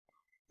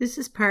This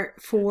is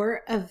part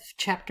 4 of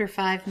chapter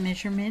 5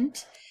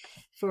 measurement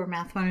for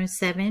Math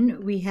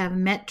 107. We have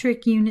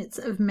metric units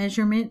of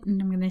measurement,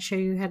 and I'm going to show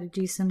you how to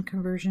do some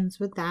conversions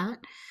with that.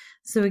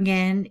 So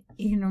again,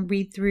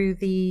 read through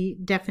the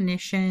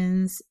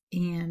definitions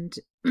and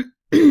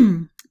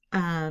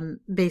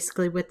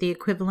basically what the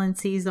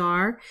equivalencies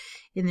are.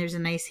 And there's a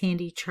nice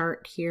handy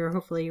chart here.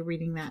 Hopefully you're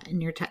reading that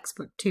in your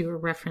textbook too, or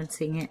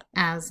referencing it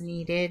as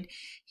needed.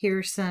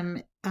 Here's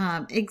some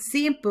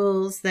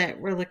examples that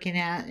we're looking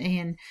at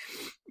and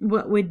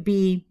what would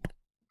be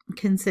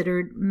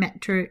considered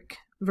metric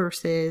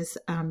versus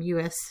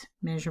US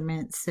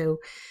measurements. So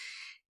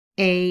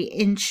A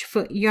inch,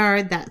 foot,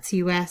 yard, that's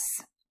US.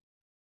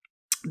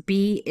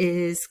 B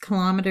is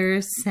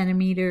kilometers,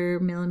 centimeter,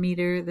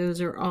 millimeter.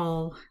 Those are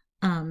all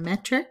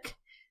metric.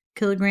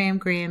 Kilogram,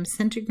 gram,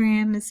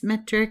 centigram is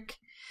metric.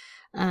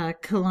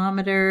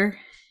 Kilometer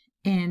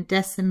and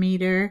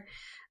decimeter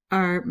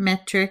are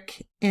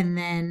metric. And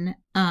then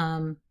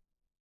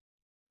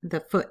the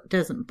foot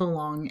doesn't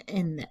belong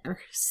in there.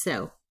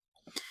 So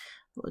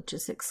we'll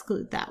just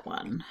exclude that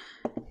one.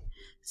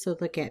 So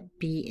look at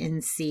B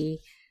and C.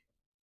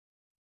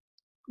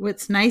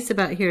 What's nice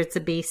about here, it's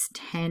a base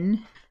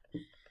 10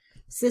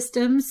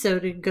 system, so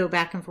to go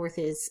back and forth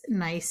is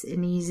nice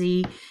and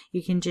easy.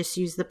 You can just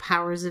use the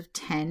powers of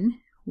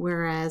 10,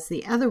 whereas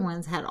the other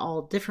ones had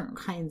all different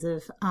kinds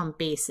of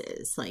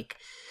bases. Like,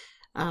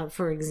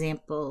 for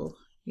example,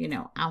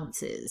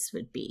 ounces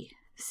would be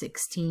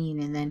 16,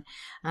 and then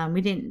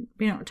we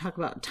don't talk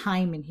about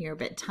time in here,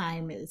 but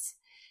time is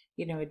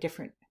a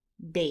different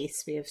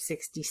base. We have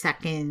 60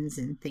 seconds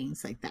and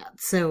things like that.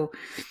 So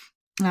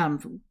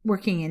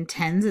working in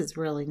tens is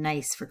really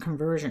nice for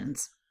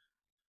conversions.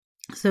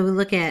 So we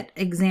look at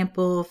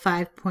example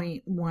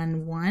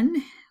 5.11.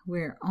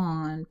 We're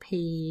on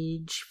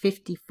page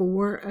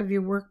 54 of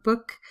your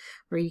workbook,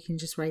 or you can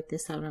just write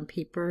this out on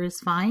paper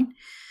is fine.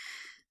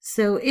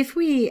 So if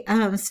we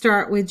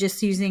start with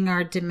just using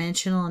our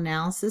dimensional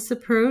analysis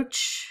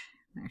approach,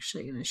 I'm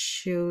actually going to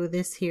show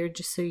this here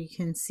just so you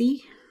can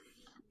see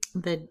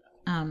the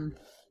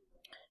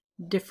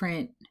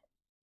different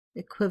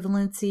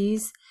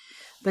equivalencies.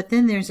 But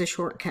then there's a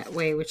shortcut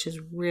way, which is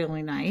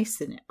really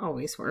nice, and it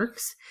always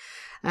works.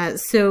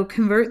 So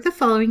convert the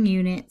following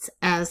units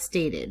as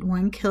stated,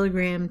 1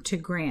 kilogram to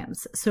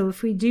grams. So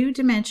if we do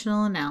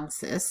dimensional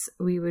analysis,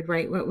 we would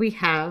write what we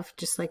have,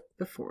 just like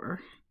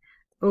before,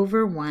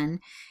 over 1,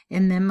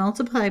 and then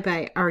multiply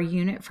by our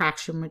unit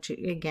fraction, which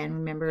again,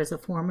 remember, is a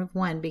form of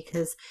 1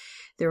 because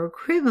they're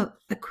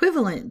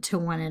equivalent to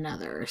one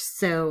another.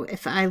 So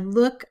if I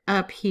look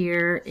up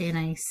here and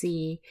I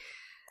see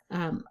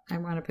I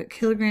want to put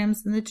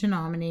kilograms in the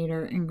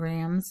denominator and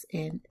grams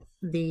in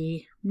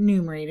the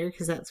numerator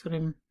because that's what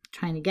I'm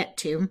trying to get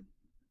to.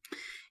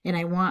 And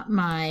I want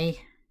my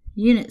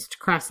units to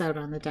cross out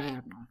on the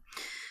diagonal.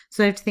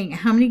 So I have to think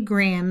how many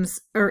grams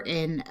are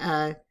in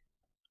a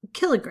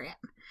kilogram.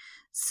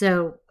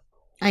 So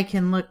I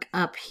can look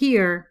up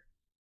here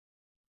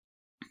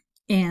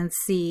and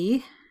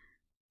see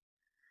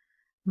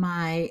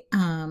my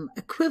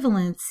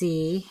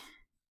equivalency.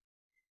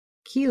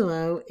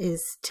 Kilo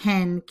is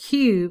 10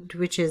 cubed,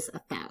 which is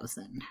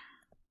 1,000.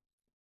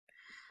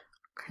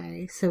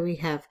 Okay, so we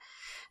have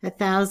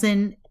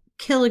 1,000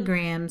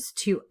 kilograms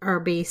to our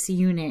base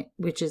unit,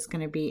 which is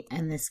going to be,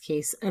 in this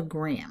case, a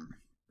gram.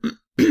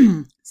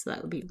 So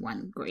that would be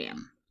 1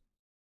 gram.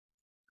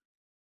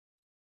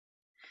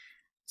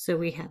 So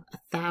we have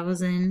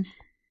 1,000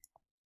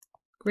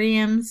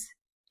 grams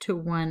to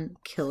 1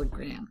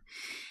 kilogram.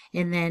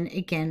 And then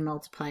again,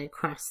 multiply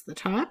across the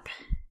top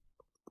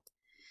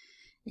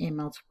and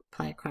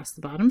multiply across the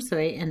bottom. So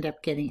I end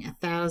up getting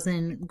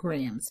 1,000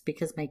 grams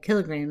because my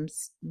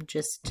kilograms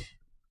just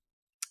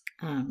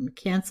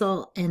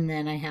cancel, and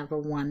then I have a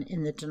 1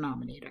 in the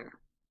denominator.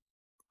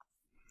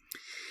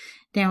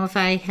 Now if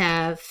I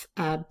have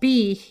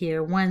B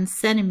here, 1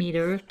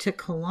 centimeter to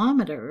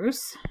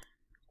kilometers,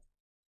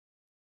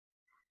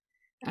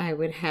 I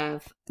would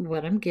have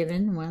what I'm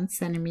given, 1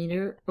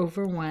 centimeter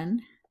over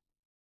 1,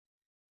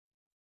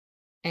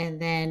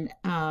 and then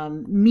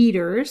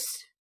meters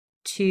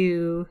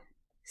to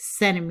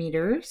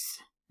centimeters,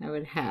 I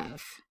would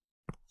have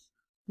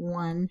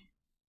 1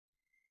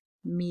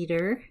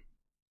 meter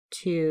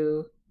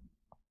to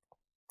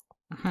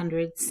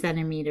 100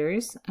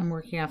 centimeters. I'm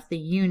working off the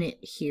unit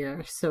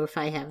here. So if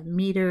I have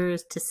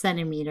meters to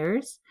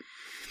centimeters,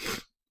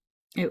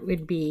 it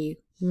would be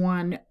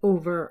 1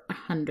 over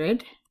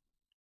 100,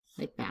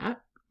 like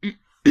that.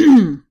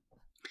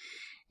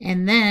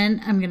 And then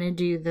I'm going to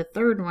do the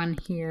third one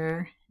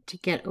here to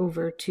get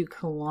over to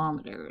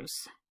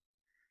kilometers.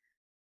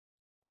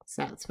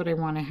 So that's what I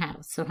want to have.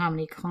 So how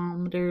many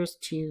kilometers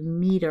to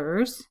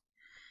meters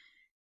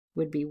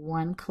would be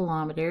 1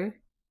 kilometer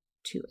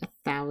to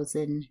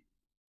 1,000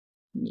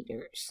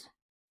 meters.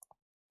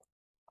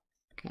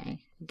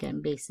 Okay,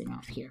 again, basing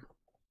off here.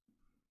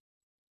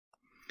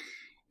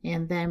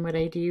 And then what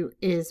I do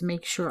is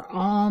make sure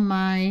all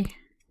my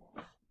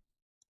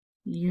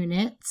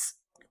units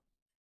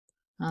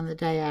on the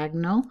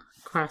diagonal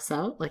cross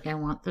out like I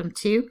want them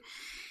to.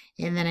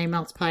 and then I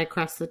multiply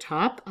across the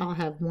top, I'll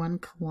have 1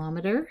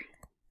 kilometer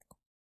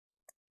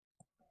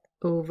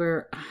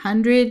over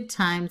 100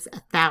 times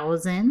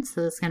 1,000.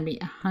 So that's going to be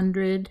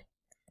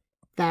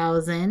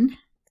 100,000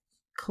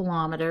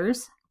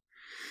 kilometers.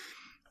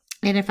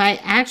 And if I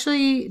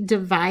actually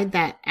divide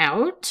that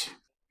out,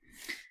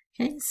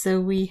 okay, so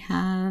we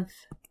have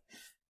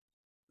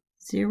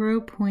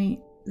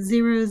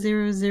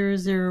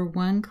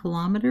 0.00001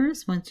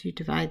 kilometers once you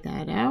divide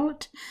that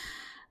out.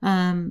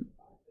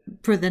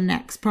 For the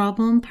next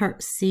problem,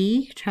 part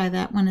C, try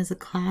that one as a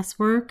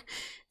classwork.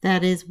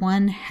 That is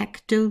 1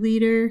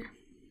 hectoliter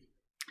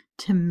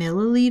to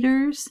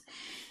milliliters.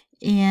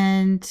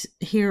 And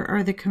here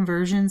are the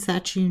conversions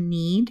that you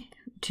need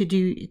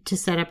to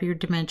set up your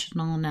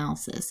dimensional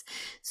analysis.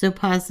 So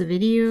pause the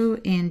video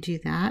and do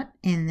that,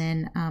 and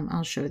then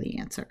I'll show the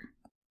answer.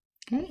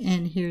 Okay,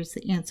 and here's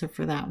the answer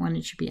for that one.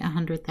 It should be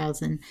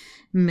 100,000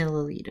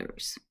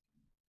 milliliters.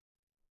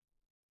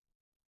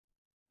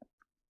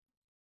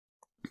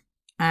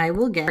 I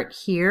will get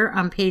here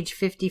on page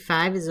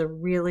 55 is a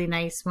really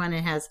nice one.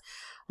 It has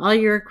all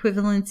your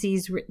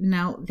equivalencies written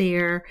out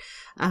there,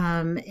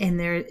 and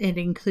there it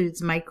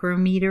includes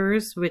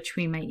micrometers, which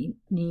we might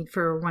need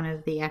for one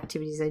of the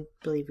activities. I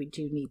believe we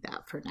do need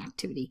that for an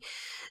activity,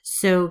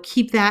 so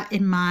keep that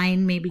in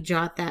mind. Maybe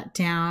jot that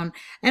down.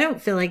 I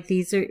don't feel like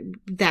these are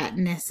that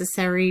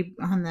necessary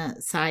on the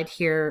side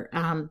here,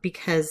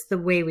 because the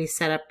way we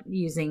set up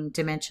using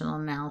dimensional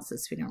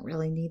analysis, we don't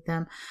really need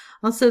them.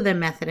 Also, the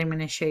method I'm going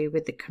to show you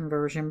with the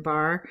conversion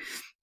bar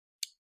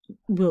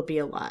will be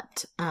a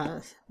lot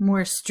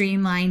more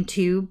streamlined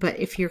too. But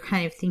if you're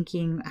kind of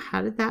thinking,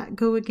 how did that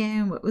go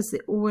again? What was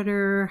the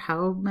order?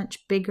 How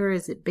much bigger?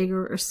 Is it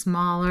bigger or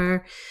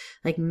smaller?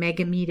 Like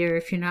megameter,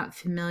 if you're not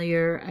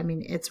familiar, I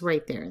mean, it's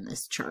right there in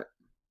this chart.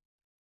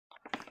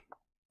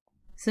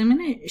 So I'm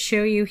going to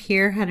show you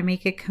here how to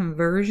make a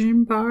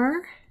conversion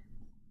bar.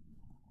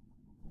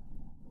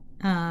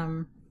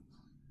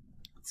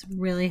 It's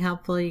really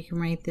helpful. You can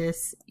write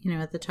this,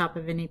 at the top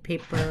of any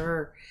paper,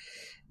 or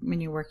when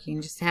you're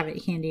working, just have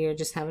it handy, or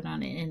just have it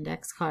on an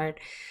index card.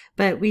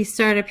 But we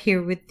start up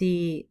here with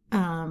the,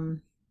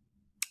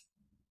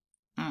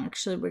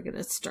 actually we're going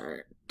to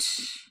start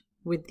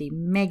with the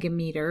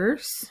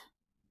megameters.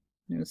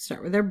 We'll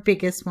start with our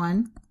biggest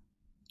one,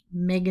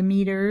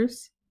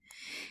 megameters.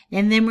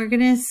 And then we're going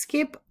to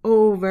skip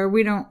over,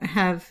 we don't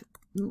have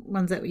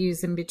ones that we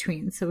use in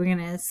between, so we're going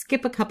to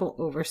skip a couple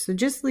over. So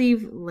just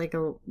leave like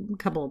a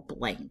couple of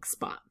blank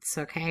spots,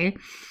 okay?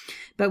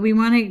 But we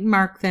want to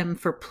mark them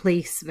for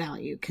place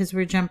value, because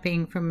we're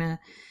jumping from a,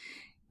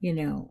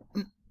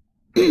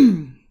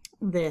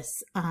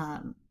 this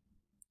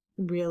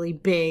really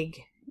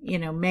big,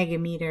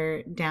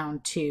 megameter down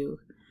to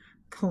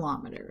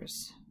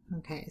kilometers.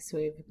 Okay, so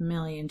we have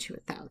 1,000,000 to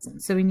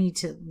 1,000. So we need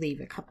to leave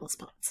a couple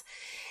spots.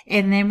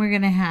 And then we're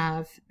going to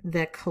have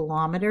the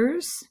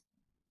kilometers.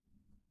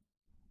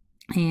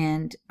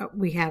 And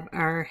we have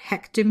our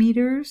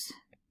hectometers,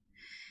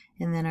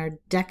 and then our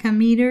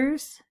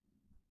decameters.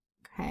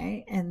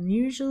 Okay, and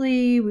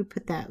usually we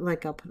put that,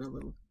 like I'll put a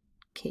little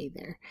K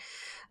there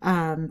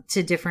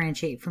to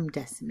differentiate from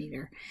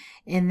decimeter.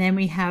 And then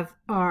we have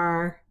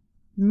our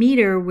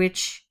meter,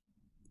 which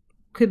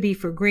could be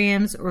for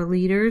grams or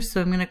liters.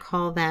 So I'm going to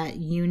call that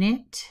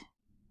unit.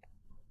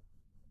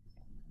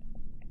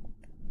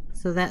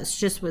 So that's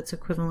just what's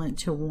equivalent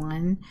to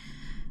 1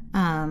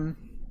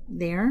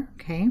 there.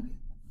 Okay.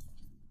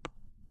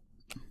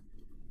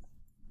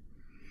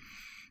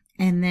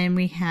 And then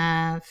we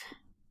have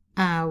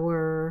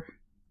our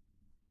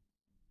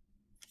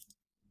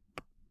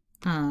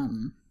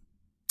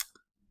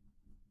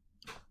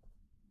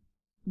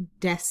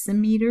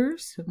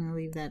decimeters. So I'm going to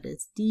leave that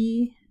as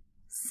D.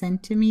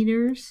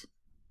 Centimeters.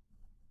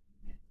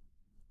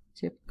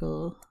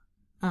 Typical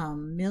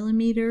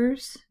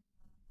millimeters.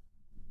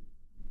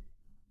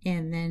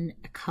 And then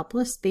a couple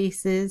of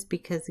spaces,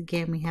 because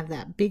again we have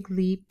that big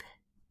leap.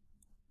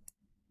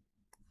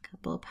 A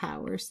couple of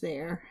powers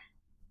there.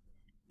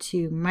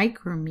 To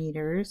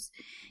micrometers,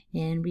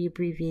 and we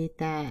abbreviate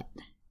that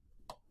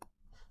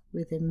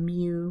with a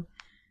mu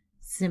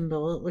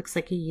symbol. It looks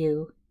like a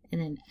U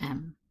and an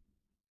M.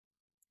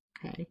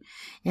 Okay,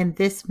 and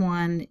this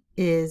one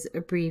is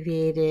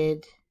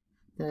abbreviated,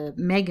 the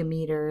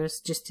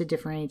megameters, just to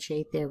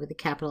differentiate there, with a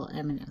capital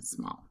M and a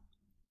small.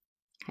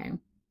 Okay.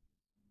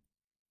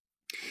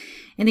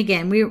 And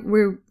again,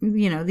 we're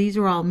these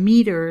are all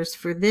meters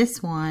for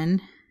this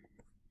one,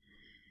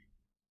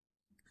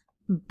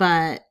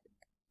 but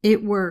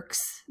it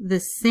works the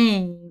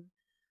same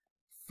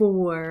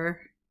for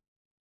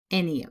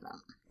any of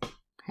them.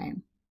 Okay.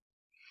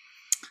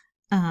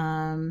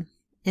 And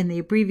the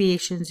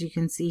abbreviations you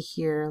can see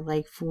here,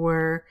 like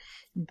for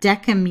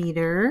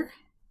decameter,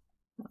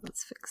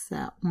 let's fix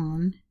that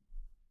one.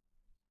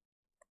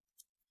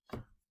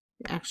 You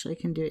actually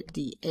can do it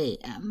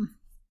DAM.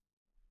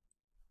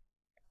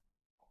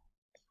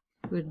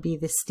 Would be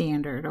the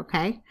standard,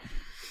 okay?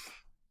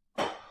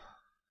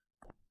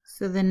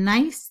 So the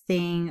nice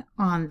thing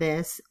on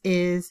this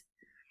is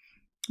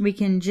we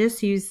can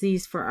just use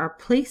these for our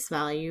place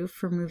value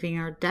for moving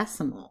our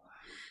decimal.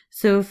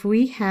 So if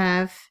we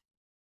have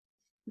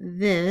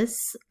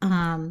this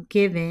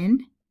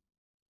given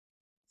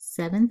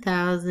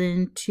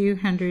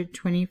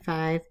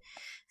 7,225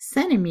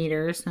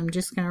 centimeters, I'm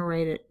just going to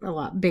write it a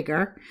lot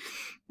bigger.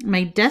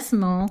 My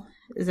decimal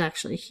is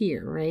actually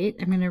here, right?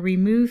 I'm going to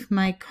remove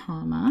my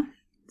comma.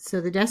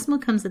 So the decimal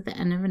comes at the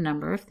end of a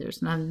number if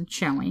there's none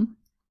showing.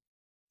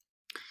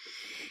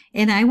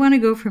 And I want to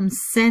go from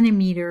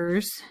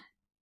centimeters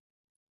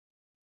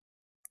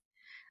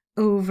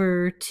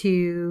over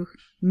to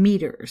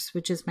meters,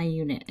 which is my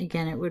unit.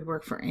 Again, it would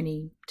work for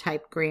any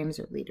type, grams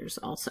or liters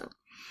also.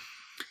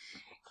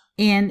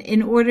 And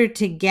in order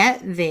to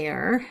get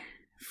there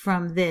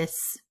from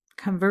this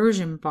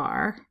conversion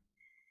bar,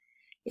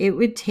 it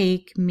would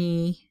take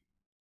me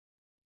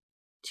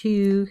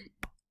two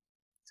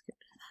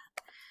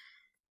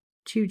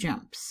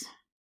jumps.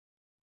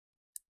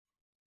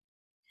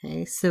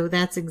 Okay, so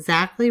that's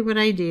exactly what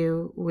I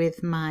do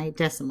with my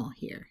decimal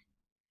here.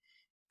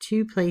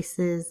 2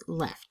 places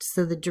left.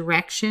 So the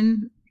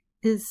direction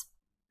is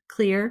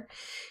clear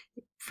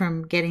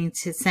from getting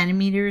to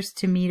centimeters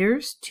to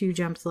meters, 2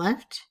 jumps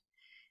left.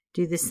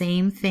 Do the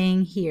same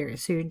thing here.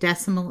 So your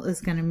decimal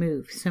is going to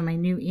move. So my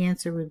new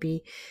answer would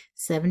be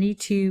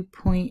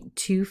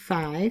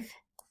 72.25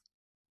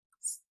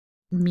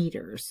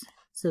 meters.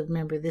 So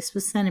remember, this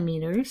was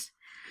centimeters.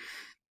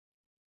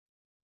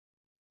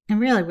 And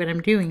really what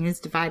I'm doing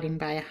is dividing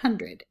by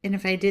 100. And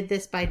if I did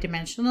this by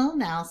dimensional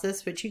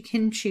analysis, which you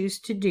can choose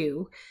to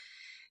do,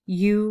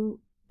 you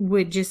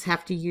would just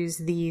have to use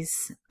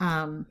these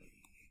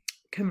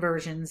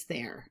conversions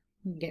there.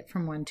 Get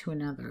from one to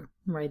another,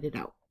 write it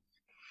out.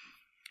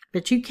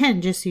 But you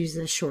can just use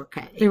this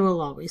shortcut. It will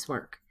always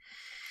work.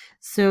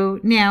 So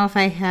now if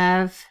I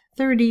have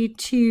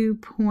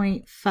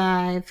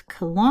 32.5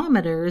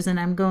 kilometers and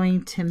I'm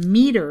going to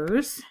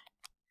meters,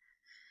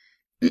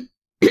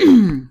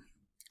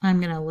 I'm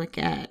going to look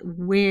at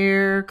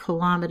where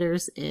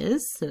kilometers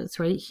is. So it's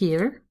right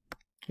here.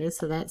 Okay,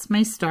 so that's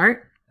my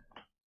start.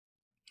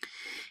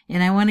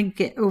 And I want to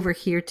get over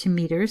here to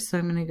meters. So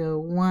I'm going to go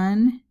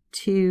 1,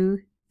 2,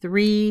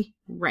 3,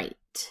 right.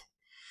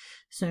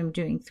 So I'm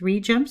doing 3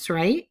 jumps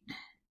right.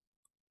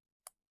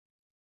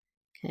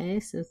 Okay,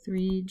 so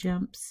 3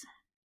 jumps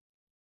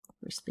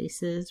or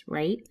spaces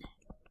right.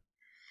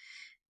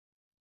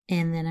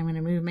 And then I'm going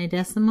to move my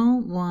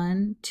decimal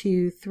 1,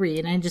 2, 3.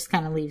 And I just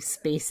kind of leave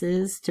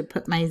spaces to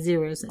put my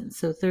zeros in.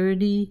 So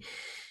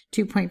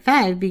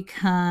 32.5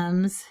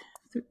 becomes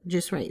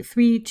just right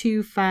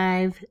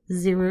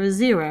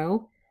 32500.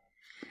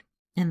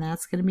 And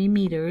that's going to be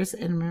meters.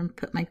 And I'm going to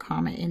put my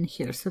comma in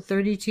here. So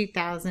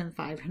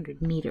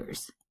 32,500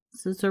 meters.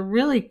 So it's a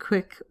really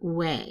quick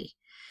way.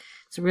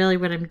 So really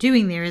what I'm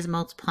doing there is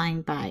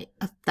multiplying by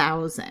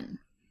 1,000.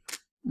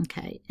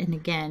 Okay. And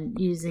again,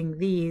 using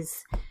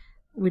these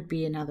would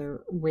be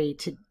another way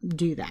to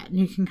do that. And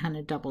you can kind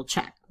of double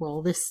check.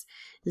 Well, this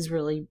is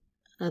really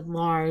a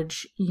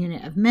large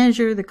unit of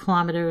measure, the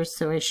kilometers,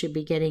 so I should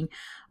be getting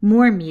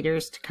more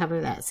meters to cover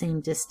that same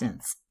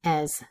distance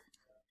as,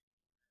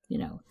 you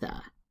know,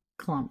 the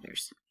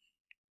kilometers.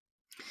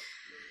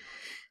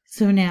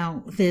 So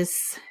now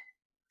this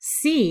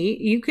C,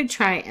 you could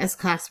try as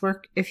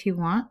classwork if you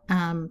want,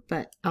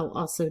 but I'll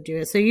also do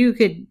it. So you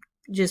could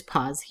just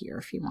pause here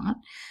if you want.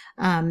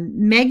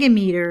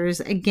 Megameters,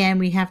 again,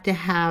 we have to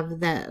have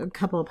a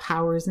couple of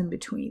powers in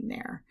between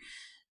there.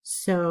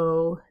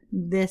 So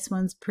this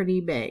one's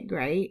pretty big,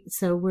 right?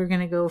 So we're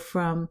going to go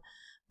from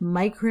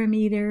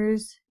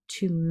micrometers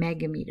to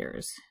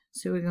megameters.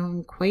 So we're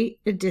going quite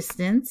a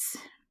distance.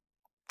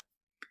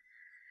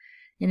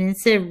 And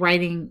instead of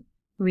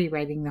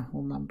rewriting the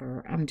whole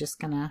number, I'm just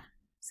going to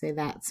say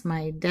that's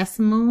my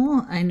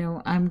decimal. I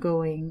know I'm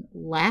going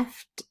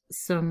left,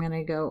 so I'm going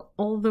to go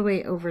all the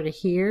way over to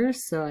here.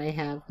 So I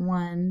have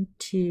 1,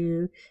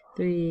 2,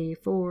 3,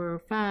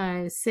 4,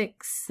 5,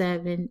 6,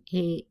 7,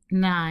 8,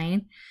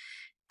 9,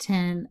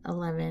 10,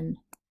 11,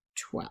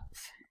 12.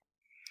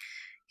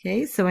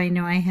 Okay, so I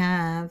know I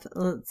have,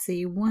 let's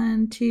see,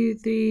 1, 2,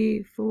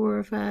 3,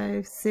 4,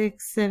 5,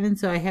 6, 7.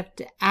 So I have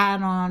to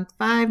add on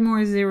 5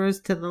 more zeros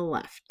to the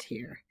left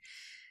here.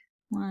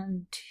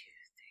 1, 2,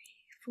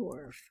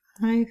 4,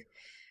 5,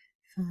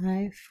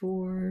 5,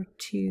 4,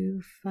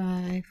 2,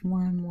 5,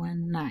 1,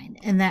 1, 9.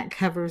 And that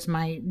covers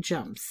my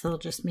jumps. So I'll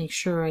just make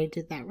sure I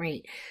did that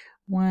right.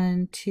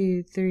 1,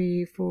 2,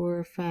 3,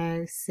 4,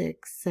 5,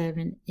 6,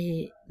 7,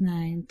 8,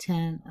 9,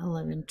 10,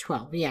 11,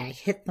 12. Yeah, I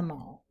hit them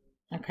all.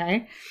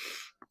 Okay.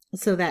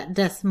 So that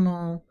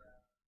decimal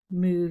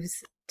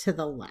moves to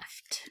the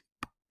left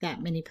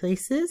that many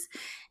places.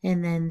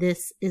 And then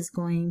this is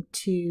going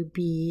to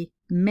be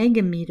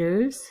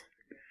megameters.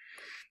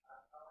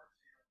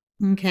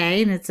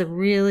 Okay, and it's a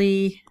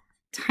really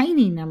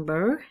tiny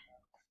number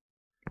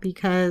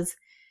because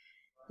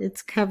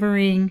it's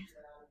covering,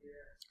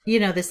 you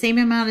know, the same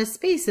amount of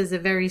space as a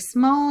very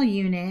small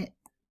unit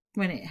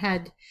when it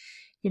had,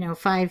 you know,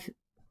 5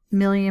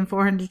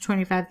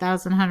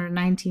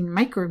 1,425,119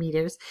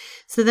 micrometers.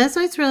 So that's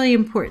why it's really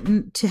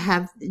important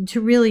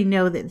to really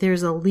know that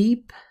there's a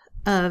leap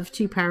of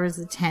 2 powers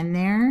of 10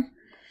 there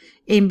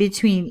in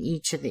between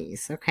each of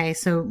these. Okay,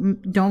 so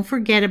don't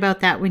forget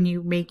about that when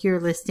you make your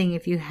listing.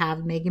 If you have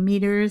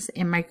megameters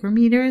and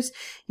micrometers,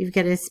 you've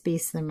got to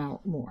space them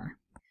out more.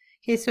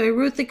 Okay, so I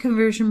wrote the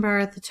conversion bar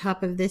at the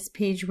top of this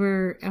page.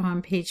 We're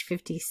on page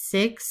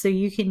 56, so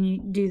you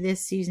can do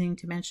this using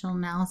dimensional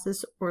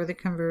analysis or the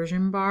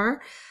conversion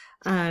bar.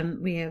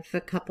 We have a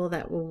couple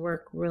that will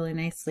work really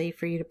nicely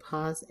for you to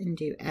pause and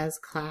do as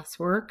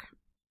classwork.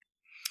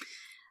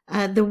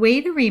 The way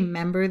to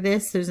remember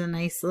this, there's a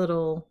nice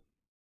little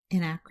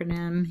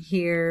acronym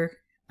here,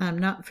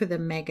 not for the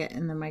mega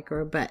and the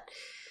micro, but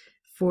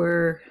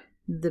for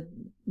the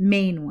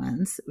main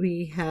ones.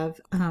 We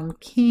have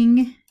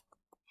King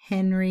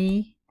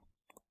Henry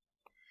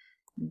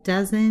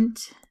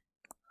doesn't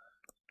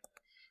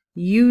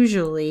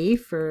usually,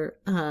 for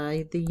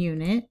the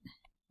unit,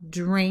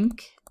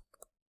 drink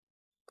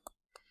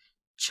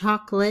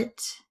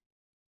chocolate,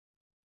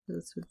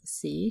 goes with the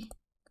C,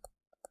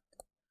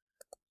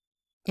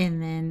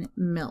 and then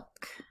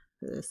milk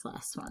for this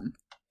last one.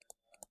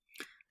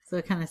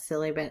 So kind of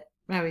silly, but it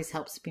always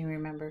helps me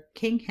remember.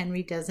 King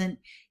Henry doesn't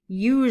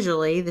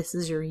usually, this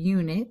is your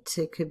unit,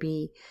 it could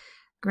be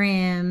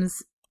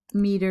grams,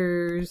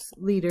 meters,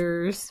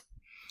 liters,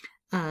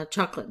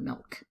 chocolate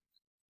milk.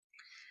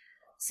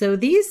 So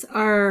these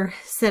are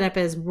set up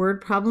as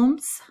word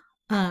problems,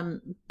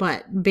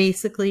 but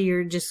basically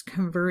you're just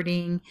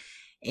converting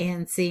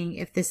and seeing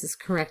if this is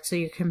correct. So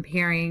you're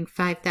comparing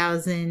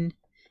 5,000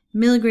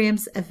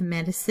 milligrams of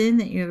medicine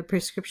that you have a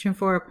prescription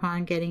for.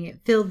 Upon getting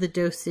it filled, the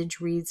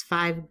dosage reads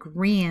 5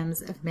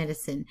 grams of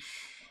medicine.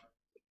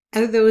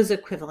 Are those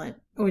equivalent,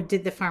 or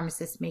did the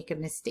pharmacist make a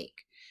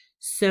mistake?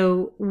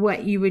 So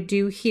what you would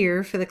do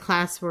here for the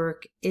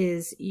classwork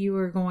is you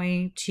are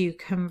going to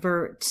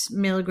convert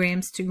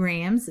milligrams to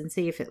grams and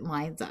see if it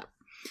lines up.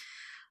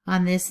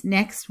 On this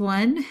next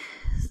one,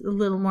 a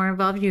little more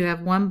involved. You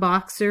have one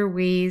boxer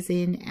weighs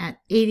in at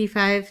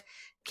 85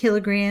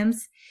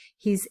 kilograms.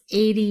 He's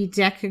 80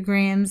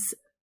 decagrams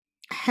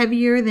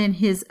heavier than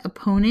his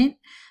opponent.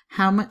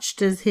 How much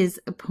does his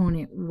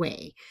opponent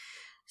weigh?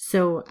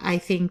 So I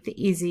think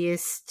the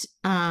easiest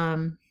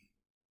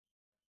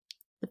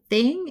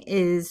thing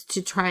is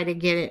to try to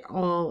get it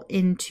all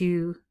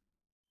into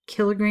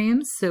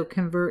kilograms. So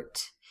convert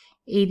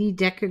 80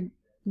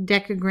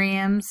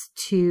 decagrams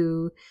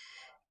to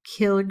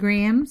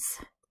kilograms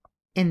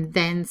and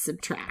then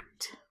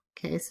subtract.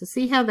 Okay, so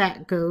see how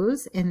that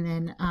goes and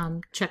then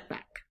check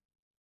back.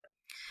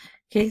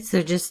 Okay,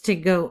 so just to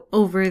go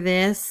over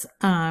this,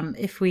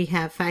 if we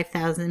have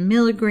 5,000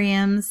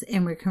 milligrams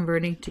and we're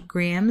converting to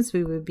grams,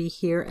 we would be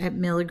here at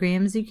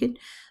milligrams. You could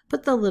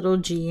put the little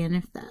g in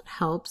if that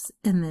helps,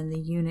 and then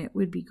the unit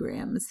would be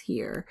grams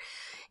here.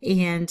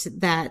 And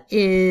that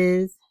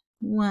is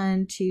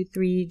 1, 2,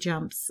 3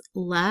 jumps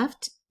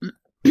left.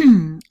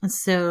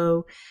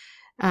 So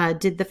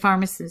did the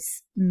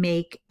pharmacist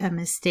make a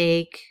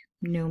mistake?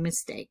 No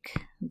mistake.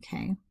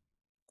 Okay.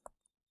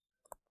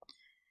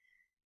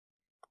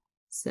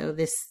 So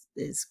this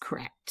is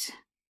correct.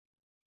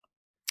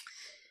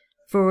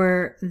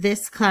 For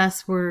this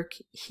classwork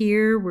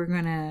here, we're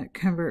going to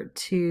convert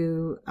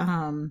to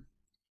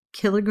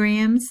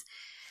kilograms.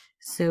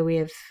 So we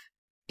have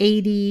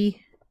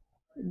 80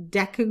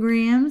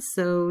 decagrams.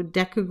 So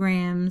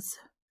decagrams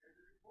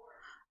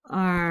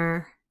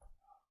are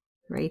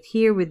right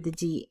here with the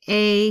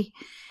DA.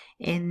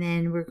 And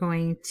then we're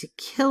going to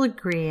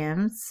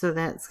kilograms. So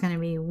that's going to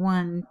be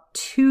 1,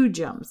 2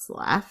 jumps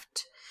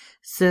left.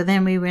 So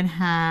then we would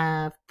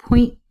have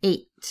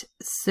 0.8.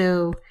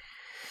 So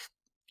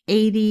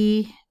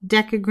 80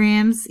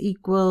 decagrams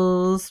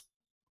equals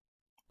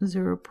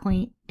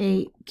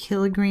 0.8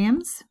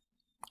 kilograms.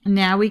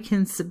 Now we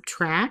can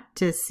subtract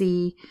to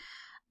see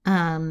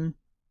how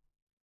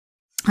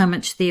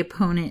much the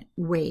opponent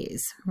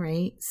weighs,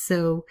 right?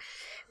 So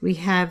we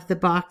have the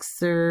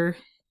boxer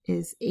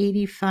is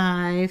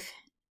 85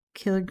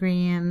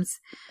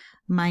 kilograms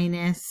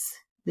minus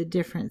the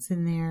difference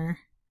in their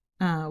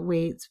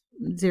weights,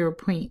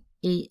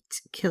 0.8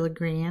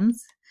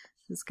 kilograms.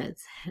 This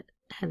guy's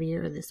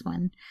heavier, this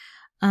one.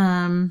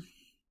 And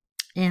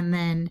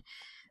then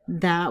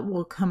that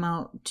will come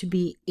out to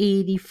be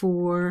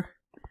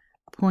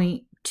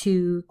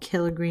 84.2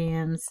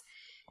 kilograms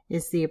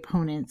is the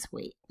opponent's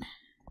weight.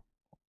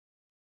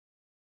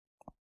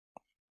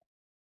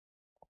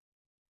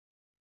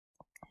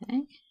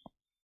 Okay,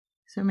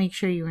 so make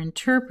sure you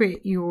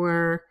interpret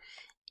your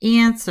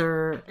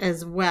answer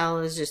as well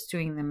as just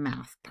doing the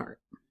math part.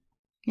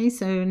 Okay,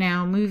 so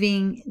now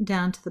moving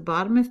down to the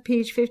bottom of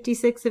page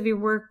 56 of your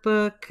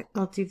workbook,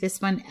 I'll do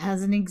this one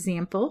as an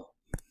example.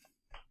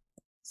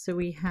 So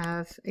we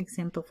have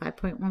example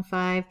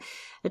 5.15.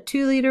 A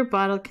 2-liter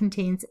bottle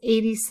contains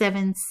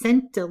 87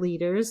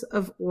 centiliters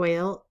of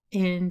oil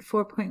and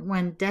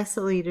 4.1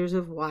 deciliters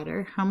of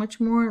water. How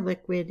much more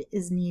liquid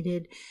is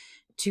needed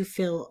to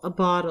fill a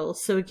bottle.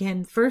 So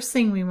again, first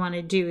thing we want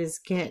to do is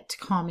get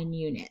common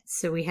units.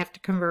 So we have to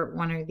convert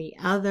one or the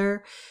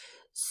other.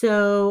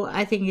 So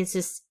I think it's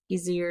just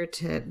easier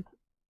to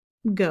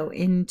go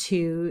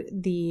into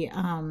the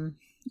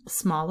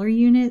smaller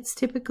units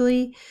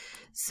typically.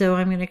 So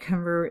I'm going to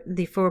convert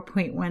the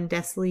 4.1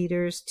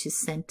 deciliters to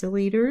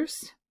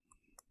centiliters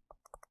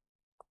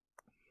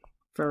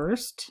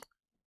first.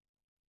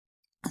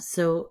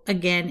 So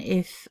again,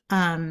 if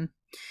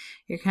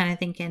you're kind of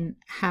thinking,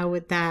 how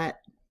would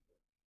that,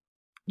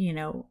 you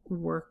know,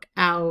 work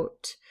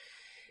out?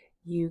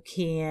 You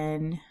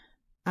can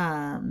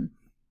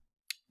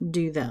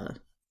do the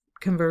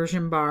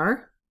conversion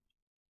bar.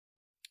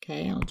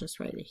 Okay, I'll just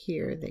write it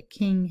here that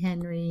King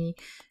Henry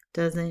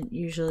doesn't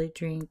usually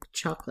drink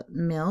chocolate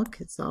milk.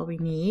 It's all we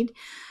need.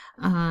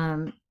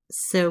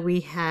 So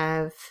we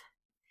have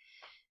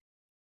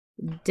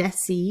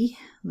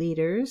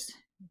deciliters.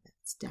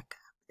 That's deca up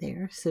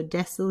there. So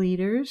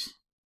deciliters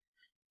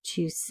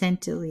to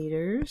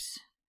centiliters.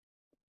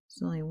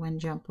 It's only one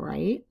jump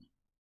right.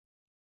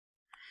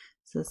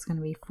 So it's going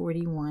to be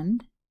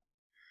 41.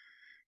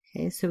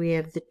 Okay, so we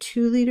have the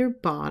 2-liter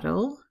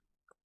bottle.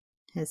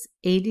 Has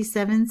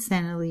 87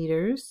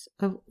 centiliters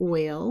of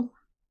oil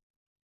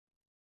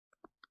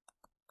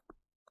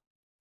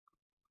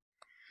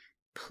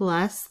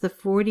plus the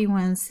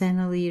 41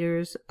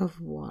 centiliters of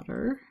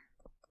water.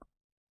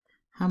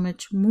 How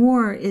much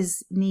more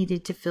is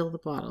needed to fill the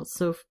bottle?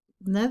 So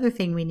another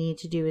thing we need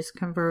to do is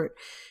convert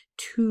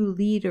 2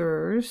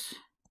 liters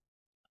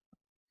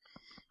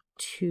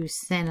to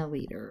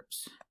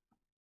centiliters.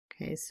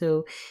 Okay,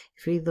 so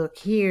if we look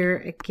here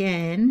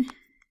again,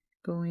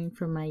 going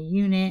from my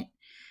unit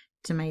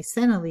to my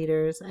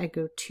centiliters, I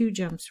go 2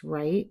 jumps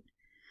right.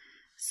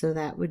 So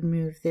that would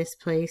move this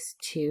place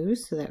too.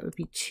 So that would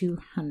be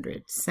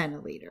 200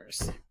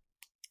 centiliters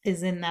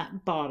is in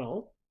that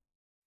bottle.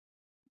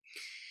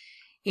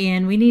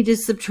 And we need to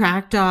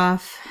subtract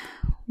off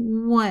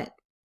what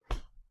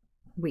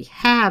we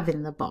have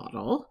in the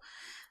bottle.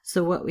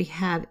 So what we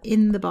have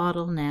in the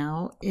bottle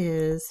now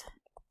is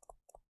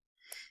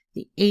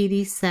the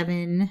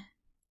 87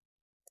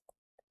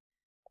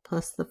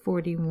 plus the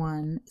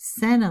 41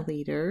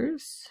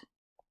 centiliters.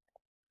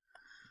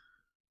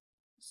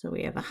 So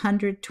we have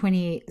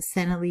 128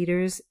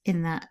 centiliters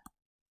in that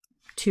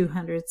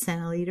 200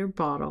 centiliter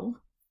bottle.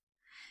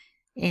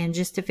 And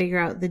just to figure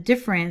out the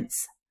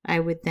difference, I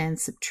would then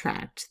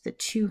subtract the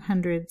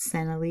 200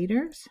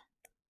 centiliters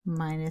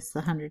minus the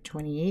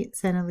 128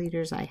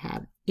 centiliters I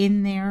have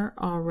in there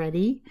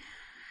already.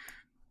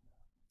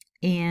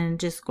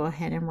 And just go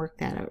ahead and work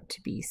that out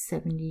to be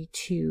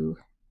 72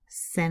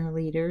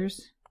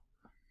 centiliters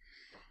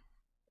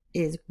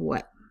is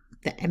what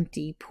the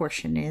empty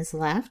portion is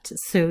left.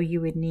 So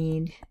you would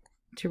need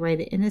to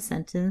write it in a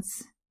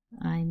sentence.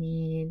 I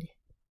need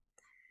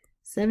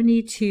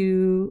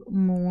 72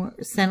 more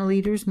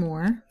centiliters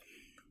more.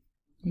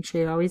 Make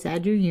sure you always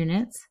add your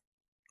units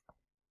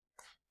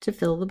to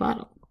fill the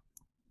bottle.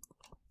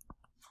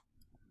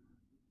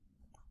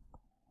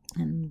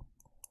 And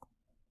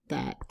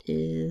that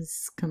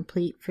is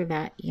complete for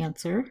that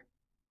answer.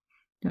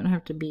 Don't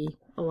have to be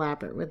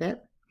elaborate with it.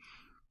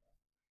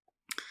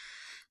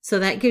 So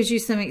that gives you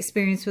some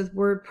experience with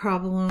word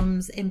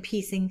problems and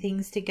piecing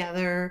things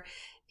together,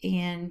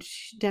 and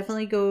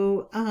definitely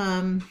go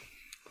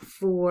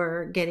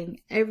for getting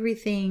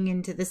everything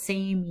into the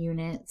same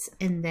units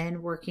and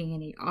then working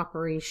any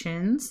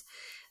operations.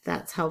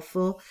 That's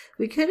helpful.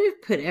 We could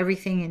have put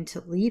everything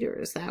into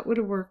liters. That would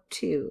have worked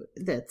too.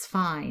 That's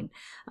fine.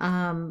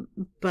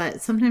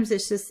 But sometimes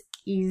it's just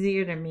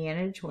easier to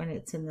manage when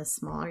it's in the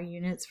smaller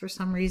units for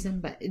some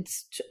reason, but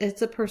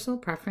it's a personal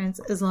preference.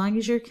 As long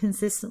as you're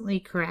consistently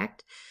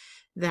correct,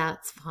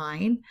 that's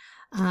fine.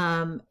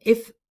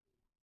 If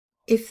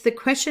the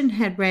question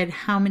had read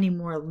how many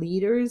more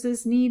liters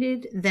is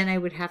needed, then I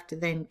would have to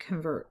then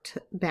convert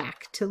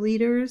back to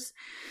liters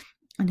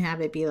and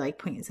have it be like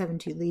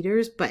 0.72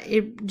 liters, but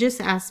it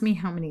just asked me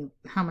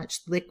how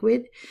much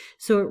liquid.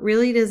 So it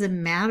really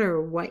doesn't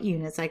matter what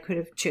units. I could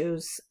have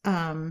chose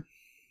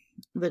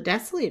the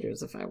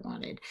deciliters if I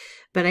wanted,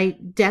 but I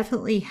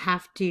definitely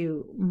have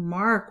to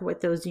mark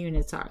what those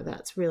units are.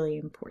 That's really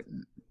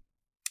important.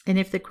 And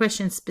if the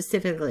question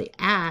specifically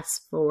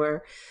asks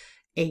for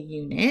a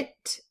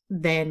unit,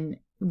 then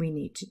we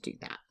need to do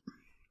that.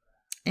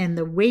 And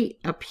the weight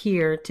up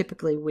here,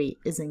 typically weight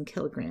is in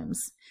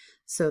kilograms.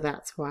 So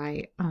that's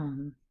why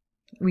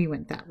we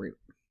went that route.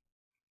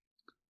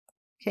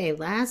 Okay,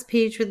 last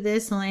page with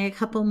this, only a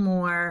couple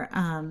more.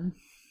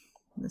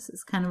 This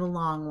is kind of a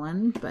long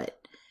one, but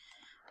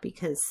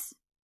because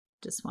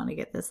just want to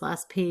get this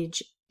last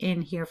page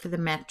in here for the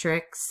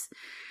metrics.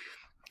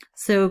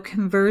 So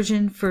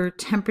conversion for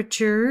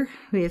temperature,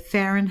 we have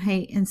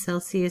Fahrenheit and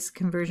Celsius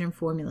conversion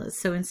formulas.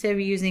 So instead of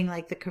using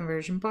like the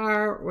conversion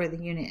bar or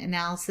the unit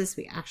analysis,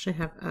 we actually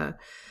have a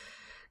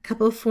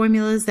couple of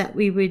formulas that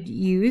we would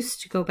use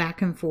to go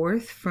back and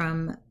forth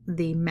from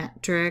the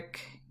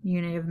metric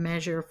unit of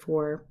measure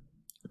for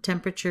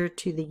temperature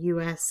to the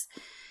US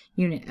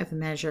unit of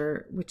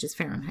measure, which is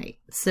Fahrenheit.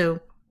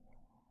 So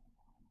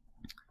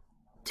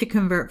To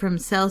convert from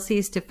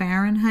Celsius to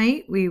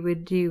Fahrenheit, we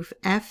would do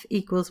F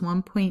equals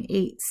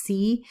 1.8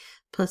 C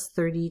plus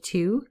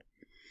 32.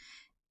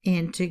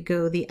 And to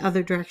go the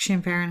other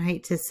direction,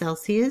 Fahrenheit to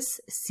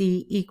Celsius,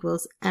 C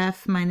equals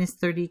F minus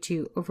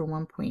 32 over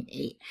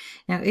 1.8.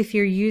 Now, if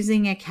you're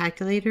using a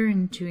calculator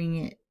and doing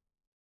it,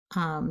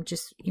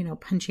 just,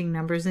 punching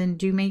numbers in,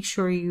 do make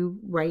sure you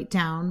write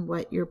down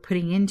what you're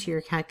putting into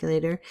your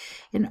calculator,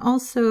 and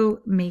also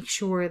make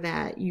sure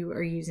that you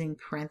are using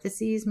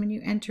parentheses when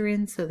you enter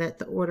in so that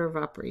the order of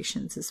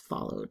operations is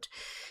followed,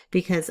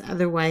 because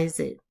otherwise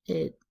it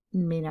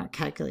may not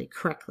calculate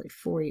correctly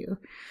for you.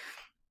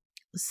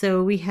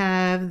 So we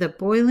have the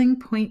boiling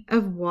point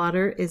of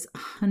water is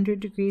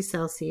 100 degrees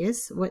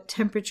Celsius. What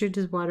temperature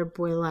does water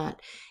boil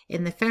at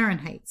in the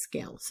Fahrenheit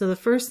scale? So the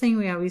first thing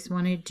we always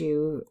want to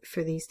do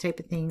for these type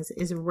of things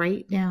is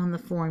write down the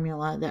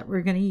formula that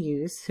we're going to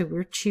use. So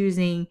we're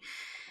choosing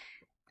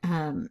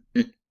to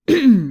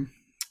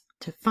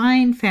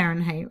find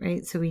Fahrenheit,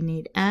 right? So we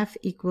need F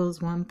equals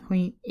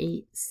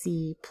 1.8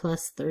 C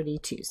plus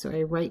 32. So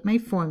I write my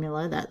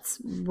formula.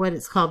 That's what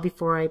it's called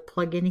before I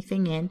plug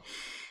anything in.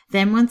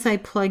 Then once I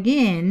plug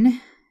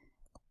in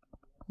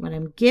what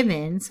I'm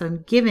given, so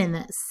I'm given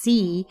that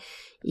C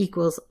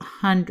equals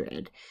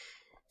 100.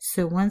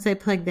 So once I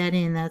plug that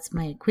in, that's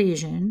my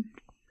equation.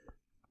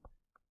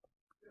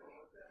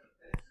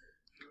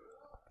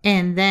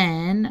 And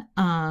then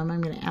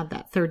I'm going to add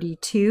that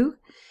 32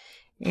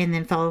 and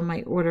then follow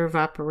my order of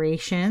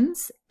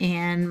operations.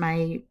 And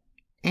my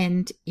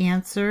end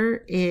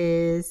answer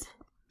is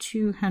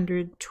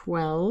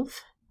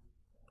 212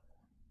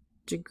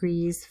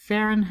 degrees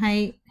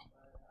Fahrenheit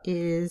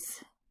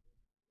is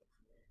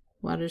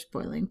water's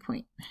boiling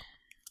point.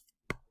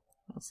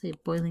 I'll say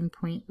boiling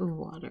point of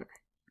water.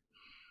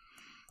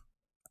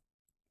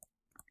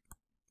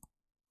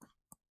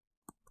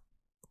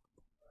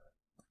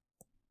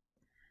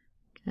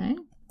 Okay.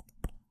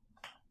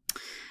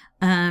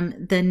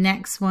 The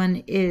next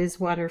one is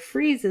water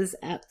freezes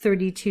at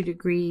 32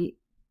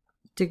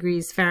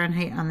 degrees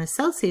Fahrenheit on the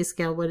Celsius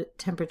scale. What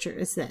temperature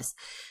is this?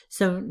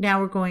 So now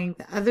we're going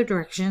the other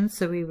direction.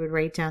 So we would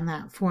write down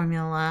that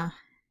formula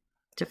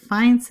to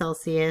find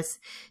Celsius.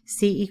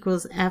 C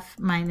equals F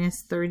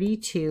minus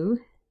 32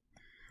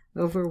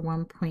 over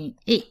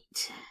 1.8.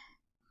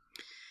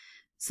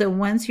 So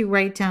once you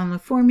write down the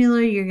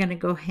formula, you're going to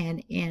go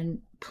ahead and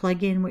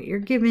plug in what you're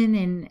given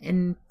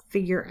and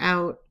figure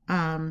out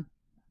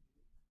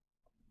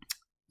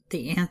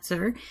the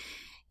answer.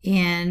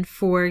 And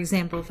for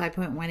example,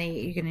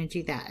 5.18, you're going to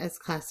do that as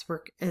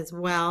classwork as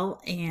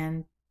well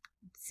and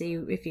see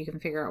if you can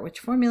figure out which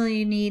formula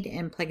you need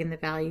and plug in the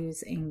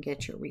values and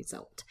get your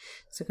result.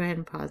 So go ahead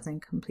and pause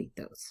and complete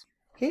those.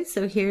 Okay,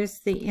 so here's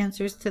the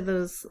answers to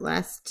those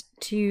last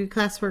two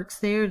classworks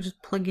there.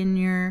 Just plug in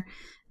your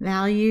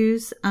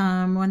values.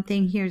 One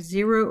thing here,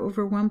 0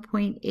 over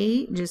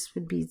 1.8 just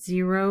would be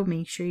 0.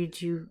 Make sure you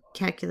do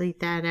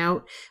calculate that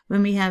out.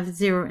 When we have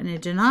 0 in a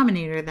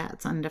denominator,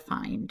 that's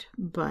undefined,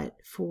 but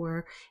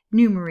for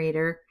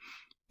numerator,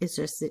 it's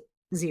just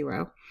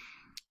 0.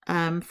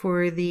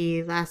 For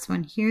the last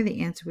one here, the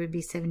answer would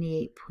be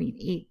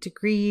 78.8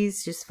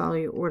 degrees. Just follow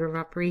your order of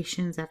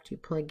operations after you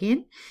plug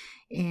in,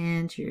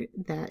 and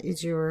that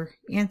is your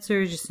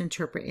answer. Just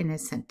interpret in a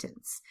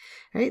sentence.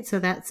 All right, so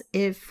that's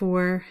it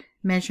for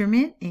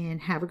measurement,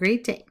 and have a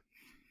great day.